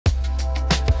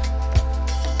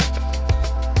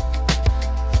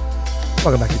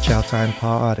Welcome back to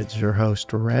TheChowTimePod. It's your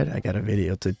host, Red. I got a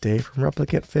video today from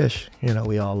Replicant Fish. You know,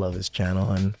 we all love his channel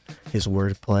and his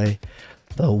wordplay.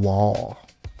 The Wall.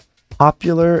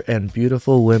 Popular and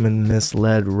beautiful women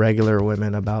misled regular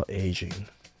women about aging.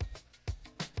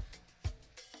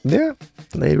 Yeah,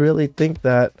 they really think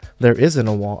that there isn't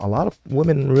a wall. A lot of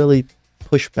women really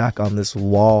push back on this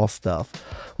wall stuff,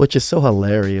 which is so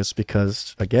hilarious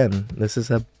because, again, this has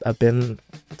been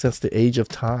since the age of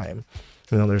time.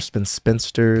 You know, there's been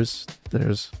spinsters,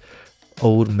 there's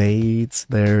old maids,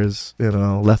 there's, you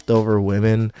know, leftover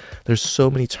women. There's so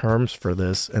many terms for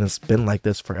this, and it's been like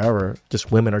this forever.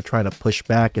 Just women are trying to push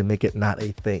back and make it not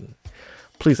a thing.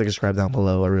 Please like, subscribe down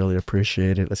below. I really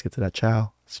appreciate it. Let's get to that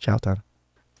chow. It's chow time.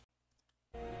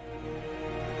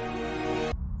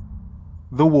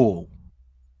 The Wall.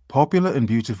 Popular and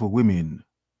beautiful women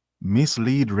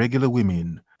mislead regular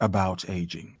women about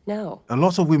aging. No. A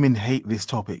lot of women hate this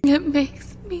topic. It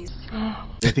makes me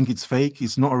They think it's fake,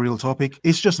 it's not a real topic.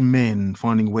 It's just men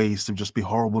finding ways to just be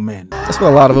horrible men. That's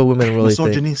what a lot of women really think.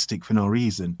 Misogynistic for no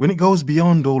reason. When it goes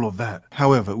beyond all of that.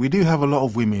 However, we do have a lot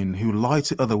of women who lie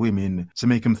to other women to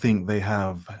make them think they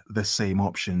have the same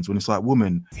options. When it's like,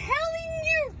 woman, telling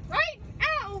you right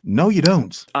now. no you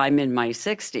don't. I'm in my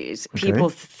 60s. Okay. People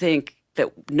think that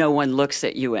no one looks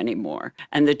at you anymore.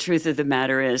 And the truth of the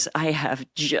matter is, I have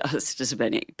just as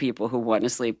many people who want to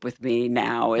sleep with me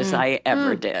now as I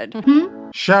ever did.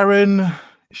 Sharon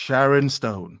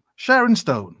Stone. Sharon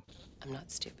Stone. I'm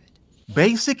not stupid.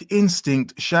 Basic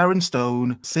Instinct Sharon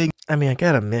Stone saying, I mean, I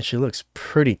gotta admit, she looks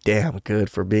pretty damn good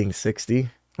for being 60.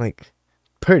 Like,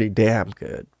 pretty damn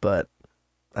good. But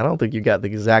I don't think you got the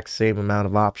exact same amount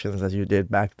of options as you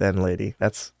did back then, lady.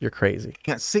 You're crazy.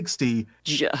 at 60,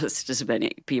 Just as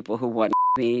many people who want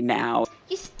me now.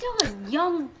 You're still a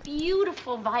young,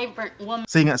 beautiful, vibrant woman.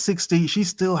 saying at 60 she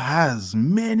still has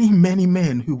many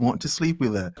men who want to sleep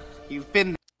with her.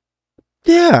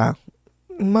 Yeah.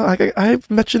 I've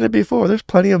mentioned it before. There's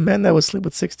plenty of men that would sleep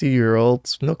with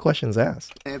 60-year-olds. No questions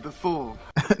asked.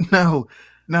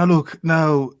 Now look,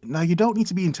 now you don't need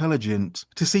to be intelligent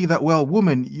to see that, well,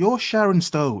 woman, you're Sharon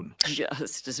Stone.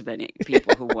 Just as many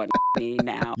people who want me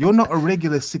now. You're not a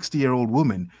regular 60-year-old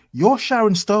woman. You're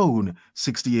Sharon Stone,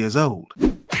 60 years old.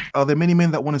 Are there many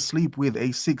men that want to sleep with a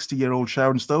 60-year-old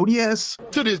Sharon Stone? Yes.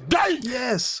 To this day.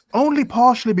 Yes. Only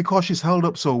partially because she's held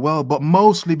up so well, but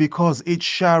mostly because it's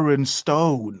Sharon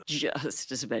Stone.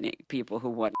 Just as many people who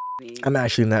want me. I'm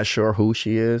actually not sure who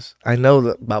she is. I know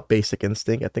about Basic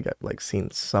Instinct. I think I've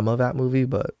seen some of that movie,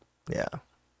 but yeah,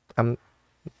 I don't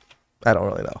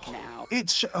really know. Now.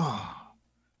 It's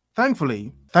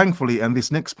thankfully, and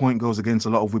this next point goes against a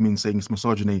lot of women saying it's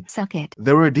misogyny. Suck it.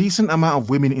 There were a decent amount of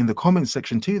women in the comment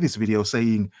section to this video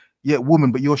saying, yeah,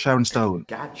 woman, but you're Sharon Stone.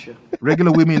 Gotcha.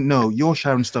 Regular women, no, you're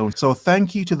Sharon Stone. So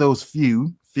thank you to those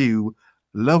few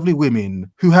lovely women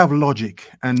who have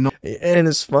logic and not. And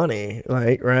it's funny,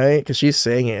 like, right? Because she's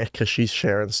saying it because she's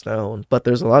Sharon Stone. But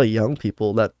there's a lot of young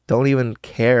people that don't even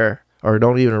care or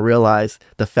don't even realize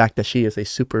the fact that she is a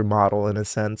supermodel in a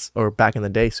sense, or back in the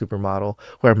day supermodel,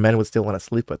 where men would still want to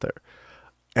sleep with her.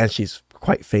 And she's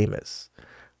quite famous.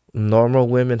 Normal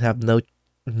women have no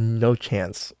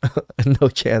chance, no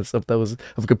chance of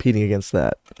competing against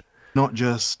that. Not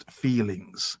just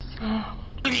feelings.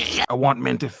 I want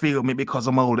men to feel me because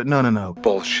I'm older. No.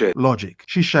 Bullshit. Logic.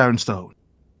 She's Sharon Stone.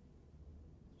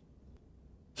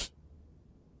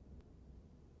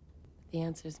 The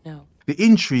answer is no. The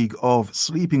intrigue of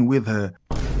sleeping with her,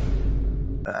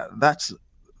 that's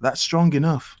strong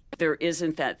enough. There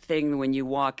isn't that thing when you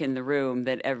walk in the room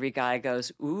that every guy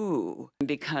goes, ooh,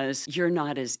 because you're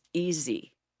not as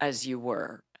easy as you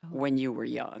were when you were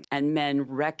young. And men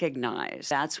recognize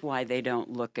that's why they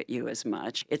don't look at you as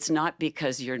much. It's not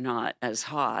because you're not as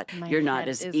hot. You're not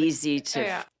as easy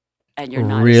to, and you're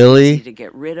not as easy to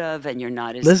get rid of, and you're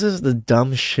not as This is the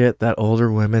dumb shit that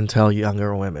older women tell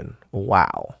younger women.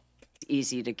 Wow.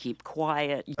 easy to keep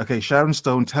quiet. Okay, Sharon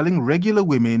Stone telling regular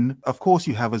women, of course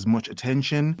you have as much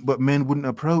attention, but men wouldn't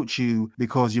approach you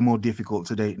because you're more difficult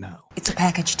to date now. It's a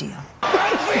package deal.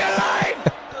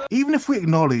 Even if we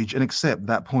acknowledge and accept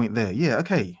that point there, yeah,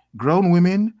 okay. Grown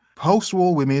women,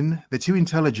 post-war women, they're too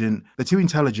intelligent,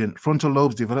 frontal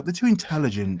lobes developed, they're too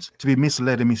intelligent to be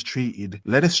misled and mistreated,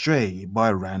 led astray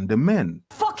by random men.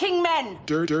 Fucking men!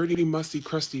 Dirty, musty,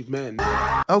 crusty men.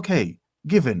 Okay,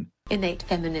 given. Innate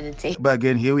femininity. But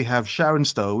again, here we have Sharon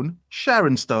Stone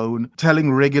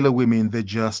telling regular women they're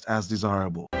just as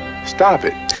desirable. Stop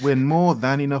it. When more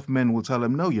than enough men will tell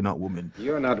them, no, you're not woman.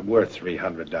 You're not worth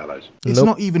 $300. It's Nope.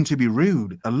 not even to be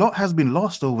rude. A lot has been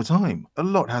lost over time. A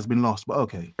lot has been lost, but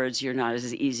okay. You're not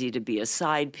as easy to be a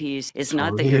side piece. It's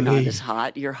not that you're not Really? as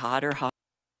hot. You're hot or hot.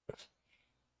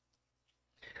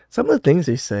 Some of the things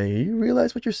they say, you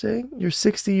realize what you're saying? You're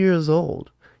 60 years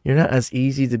old. You're not as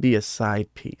easy to be a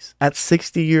side piece. At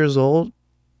 60 years old,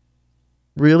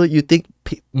 really, you think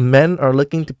men are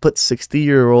looking to put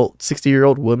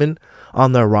 60-year-old women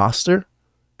on their roster?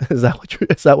 Is that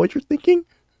what you're thinking?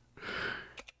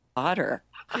 Hotter.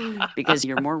 Because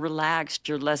you're more relaxed,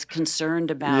 you're less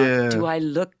concerned about, Yeah. do I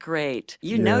look great?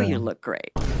 You know you look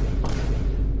great.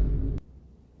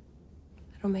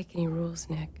 I don't make any rules,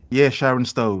 Nick. Yeah, Sharon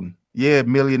Stone. Yeah,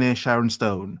 millionaire Sharon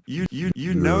Stone. You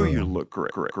know you look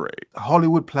great.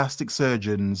 Hollywood plastic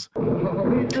surgeons.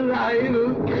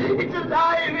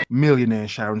 Millionaire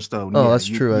Sharon Stone. Oh, yeah, that's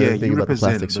true. I didn't think you about the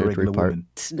represent plastic the surgery regular part. woman.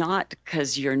 It's not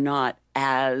because you're not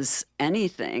as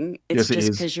anything. It's Yes, it just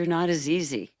is. because you're not as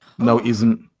easy. No, it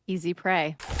isn't. Easy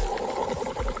prey.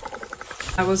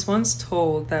 I was once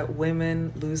told that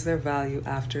women lose their value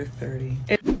after 30.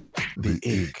 The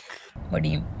ick. What do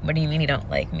you mean you don't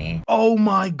like me? Oh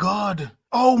my God.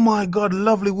 Oh my God.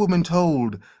 Lovely woman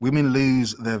told. Women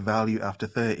lose their value after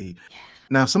 30.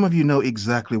 Now, some of you know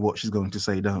exactly what she's going to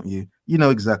say, don't you? You know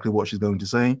exactly what she's going to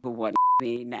say. What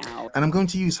me now? And I'm going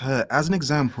to use her as an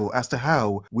example as to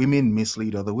how women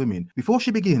mislead other women. Before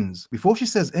she begins, before she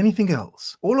says anything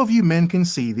else, all of you men can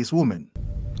see this woman.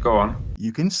 Go on.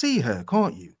 You can see her,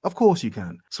 can't you? Of course you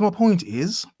can. So my point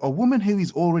is, a woman who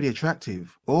is already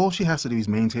attractive, all she has to do is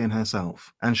maintain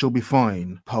herself, and she'll be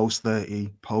fine. Post 30,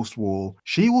 post-war,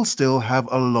 she will still have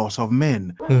a lot of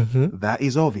men. That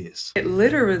is obvious. It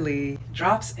literally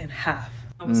drops in half.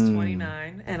 I was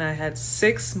 29 and I had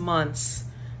 6 months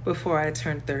before I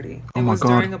turned 30. Oh It my was God.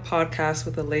 during a podcast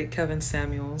with the late Kevin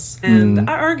Samuels, and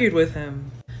I argued with him.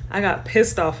 I got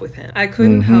pissed off with him. I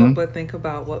couldn't help but think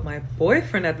about what my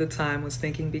boyfriend at the time was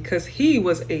thinking because he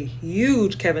was a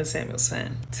huge Kevin Samuels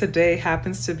fan. Today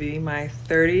happens to be my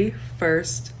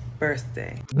 31st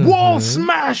birthday. Wall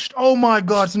smashed! Oh my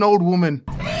God, it's an old woman.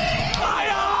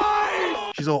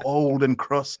 She's all old and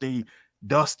crusty,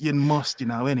 dusty and musty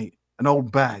now, innit? An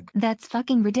old bag. That's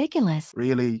fucking ridiculous.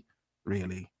 Really?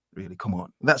 Really? Really? Come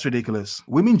on. That's ridiculous.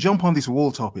 Women jump on this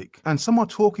wall topic, and some are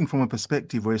talking from a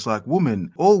perspective where it's like,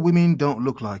 woman, all women don't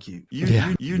look like you.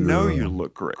 You know you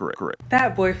look great.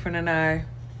 That boyfriend and I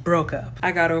broke up.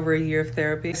 I got over a year of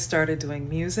therapy, started doing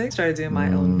music, started doing my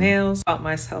own nails, taught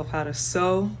myself how to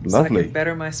sew so I Lovely. could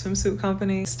better my swimsuit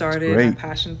company, started my great.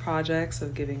 passion projects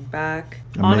of giving back.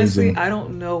 Amazing. Honestly, I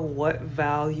don't know what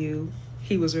value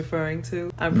he was referring to.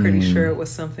 I'm pretty sure it was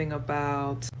something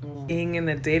about being in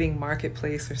the dating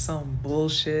marketplace or some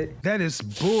bullshit. That is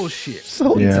bullshit. So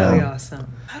Let me tell Yeah. y'all something.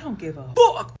 I don't give a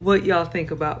fuck what y'all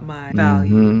think about my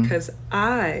value because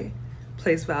I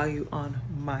place value on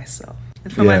myself.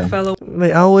 And for my fellow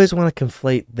they always want to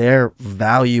conflate their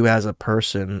value as a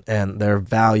person and their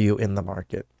value in the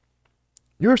market.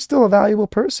 You're still a valuable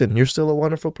person. You're still a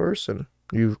wonderful person.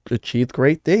 You've achieved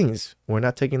great things. We're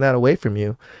not taking that away from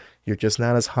you. You're just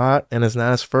not as hot and as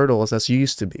not as fertile as you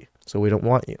used to be. So we don't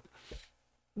want you.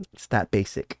 It's that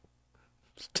basic.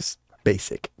 It's just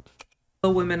basic.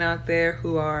 women out there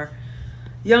who are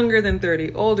younger than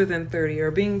 30, older than 30, are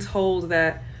being told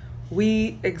that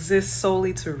we exist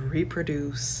solely to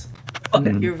reproduce.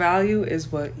 Your value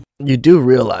is what You do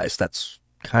realize that's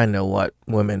kind of what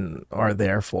women are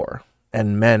there for.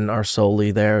 And men are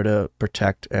solely there to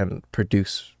protect and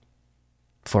produce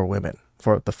for women,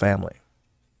 for the family.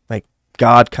 Like,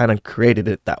 God kind of created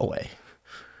it that way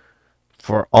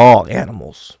for all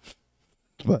animals.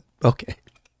 But, okay.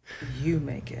 you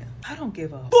make it. I don't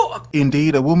give a fuck.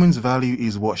 Indeed, a woman's value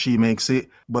is what she makes it,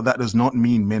 but that does not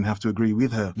mean men have to agree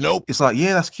with her. Nope. It's like,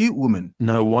 yeah, that's cute, woman.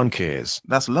 No one cares.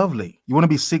 That's lovely. You want to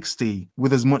be 60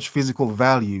 with as much physical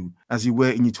value as you were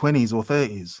in your 20s or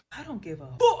 30s. I don't give a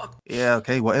fuck. Yeah,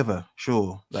 okay, whatever.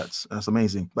 Sure, that's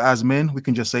amazing. But as men, we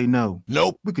can just say no.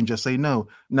 Nope. We can just say no.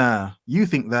 Nah, you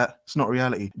think that. It's not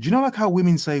reality. Do you know like how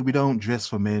women say we don't dress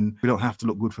for men? We don't have to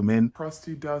look good for men?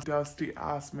 Crusty, dusty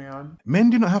ass man. Men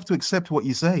do not have to accept what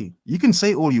you say. You can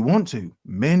say all you want to.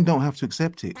 Men don't have to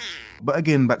accept it. But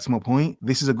again, back to my point.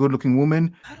 This is a good-looking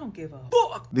woman. I don't give a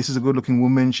fuck. This is a good-looking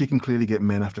woman. She can clearly get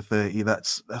men after 30.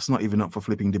 That's not even up for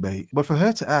flipping debate. But for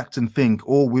her to act and think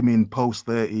all women post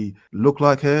 30 look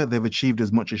like her, they've achieved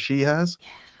as much as she has.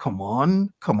 Come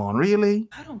on, really?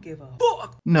 I don't give a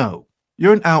fuck. No.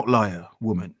 You're an outlier,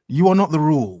 woman. You are not the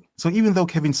rule. So even though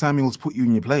Kevin Samuels put you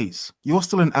in your place, you're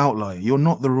still an outlier. You're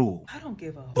not the rule. I don't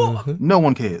give a fuck. No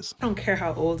one cares. I don't care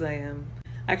how old I am.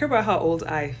 I care about how old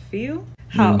I feel,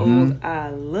 how old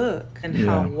I look, and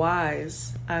how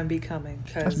wise I'm becoming.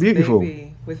 Because, That's beautiful.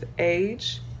 baby, with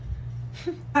age,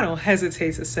 I don't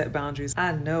hesitate to set boundaries.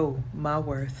 I know my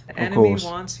worth. The enemy course.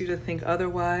 wants you to think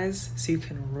otherwise so you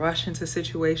can rush into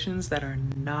situations that are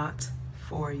not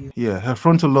for you. Yeah, her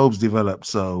frontal lobes developed,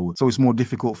 so it's more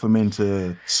difficult for men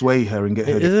to sway her and get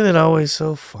her. Isn't it always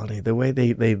so funny the way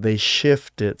they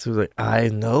shift it to like, I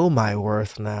know my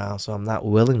worth now, so I'm not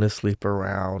willing to sleep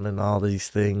around and all these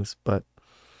things, but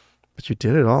you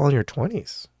did it all in your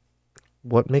 20s.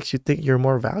 What makes you think you're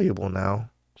more valuable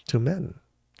now to men?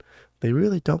 They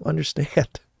really don't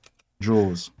understand.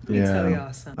 Draws. Let me tell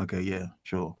y'all something. Okay, yeah,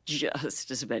 sure. Just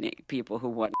as many people who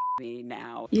want me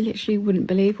now. You literally wouldn't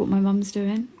believe what my mum's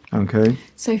doing. Okay.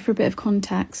 So for a bit of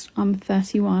context, I'm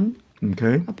 31.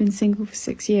 Okay. I've been single for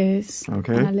 6 years.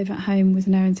 Okay. And I live at home with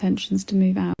no intentions to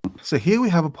move out. So here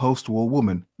we have a post-war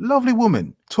woman, lovely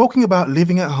woman, talking about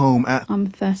living at home at... I'm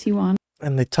 31.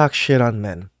 And they talk shit on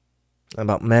men.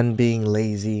 About men being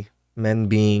lazy. Men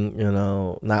being,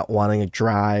 not wanting to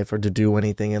drive or to do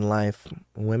anything in life.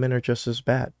 Women are just as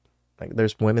bad. Like,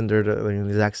 there's women that are in the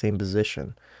exact same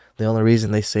position. The only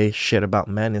reason they say shit about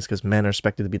men is because men are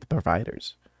expected to be the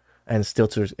providers. And still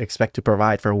to expect to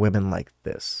provide for women like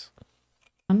this.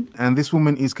 And this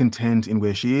woman is content in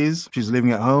where she is. She's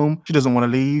living at home. She doesn't want to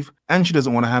leave. And she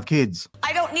doesn't want to have kids.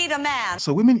 I don't need a man.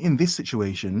 So women in this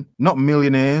situation, not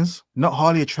millionaires, not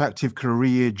highly attractive,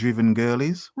 career-driven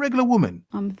girlies, regular woman.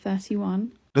 I'm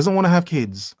 31. Doesn't want to have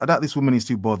kids. I doubt this woman is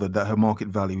too bothered that her market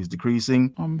value is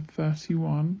decreasing. I'm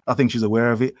 31. I think she's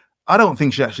aware of it. I don't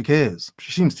think she actually cares.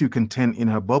 She seems too content in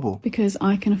her bubble. Because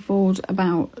I can afford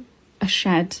about a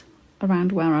shed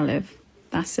around where I live.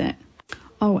 That's it.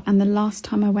 Oh, and the last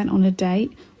time I went on a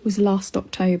date was last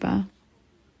October.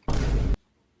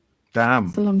 Damn.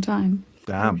 It's a long time.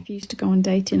 I Damn. refuse to go on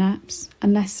dating apps.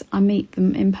 Unless I meet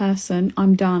them in person,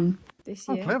 I'm done. This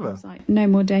year, clever. I was like, no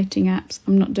more dating apps.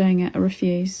 I'm not doing it. I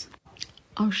refuse.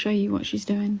 I'll show you what she's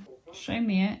doing. Show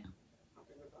me it.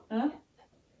 Huh?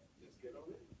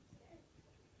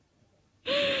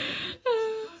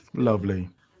 Lovely.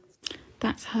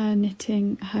 That's her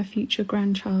knitting her future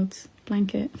grandchild's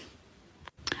blanket.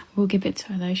 I will give it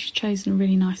to her though. She's chosen a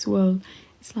really nice wool.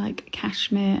 It's like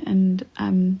cashmere and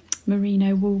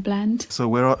merino wool blend. So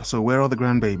where are the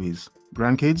grandbabies?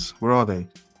 Grandkids? Where are they?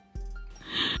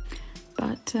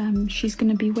 But she's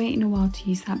going to be waiting a while to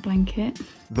use that blanket.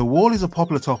 The wall is a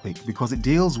popular topic because it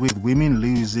deals with women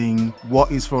losing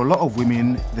what is for a lot of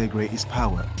women their greatest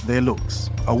power, their looks.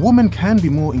 A woman can be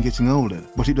more in getting older,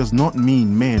 but it does not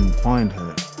mean men find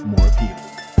her more appealing.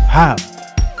 Have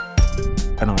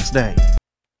a nice day.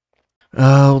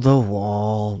 Oh, the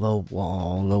wall, the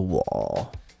wall, the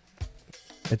wall.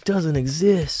 It doesn't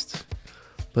exist.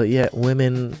 But yet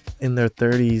women in their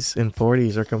 30s and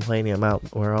 40s are complaining about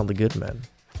where are all the good men.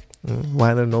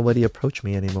 Why did nobody approach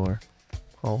me anymore?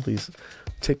 All these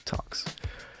TikToks.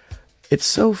 It's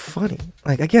so funny.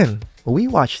 Like, again, we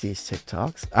watch these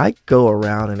TikToks. I go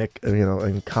around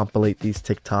and compilate these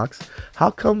TikToks. How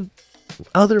come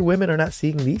other women are not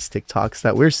seeing these TikToks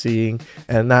that we're seeing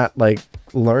and not like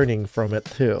learning from it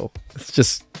too? It's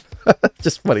just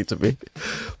just funny to me.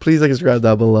 Please like, subscribe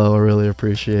down below. I really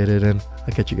appreciate it, and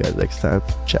I'll catch you guys next time.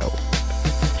 Ciao.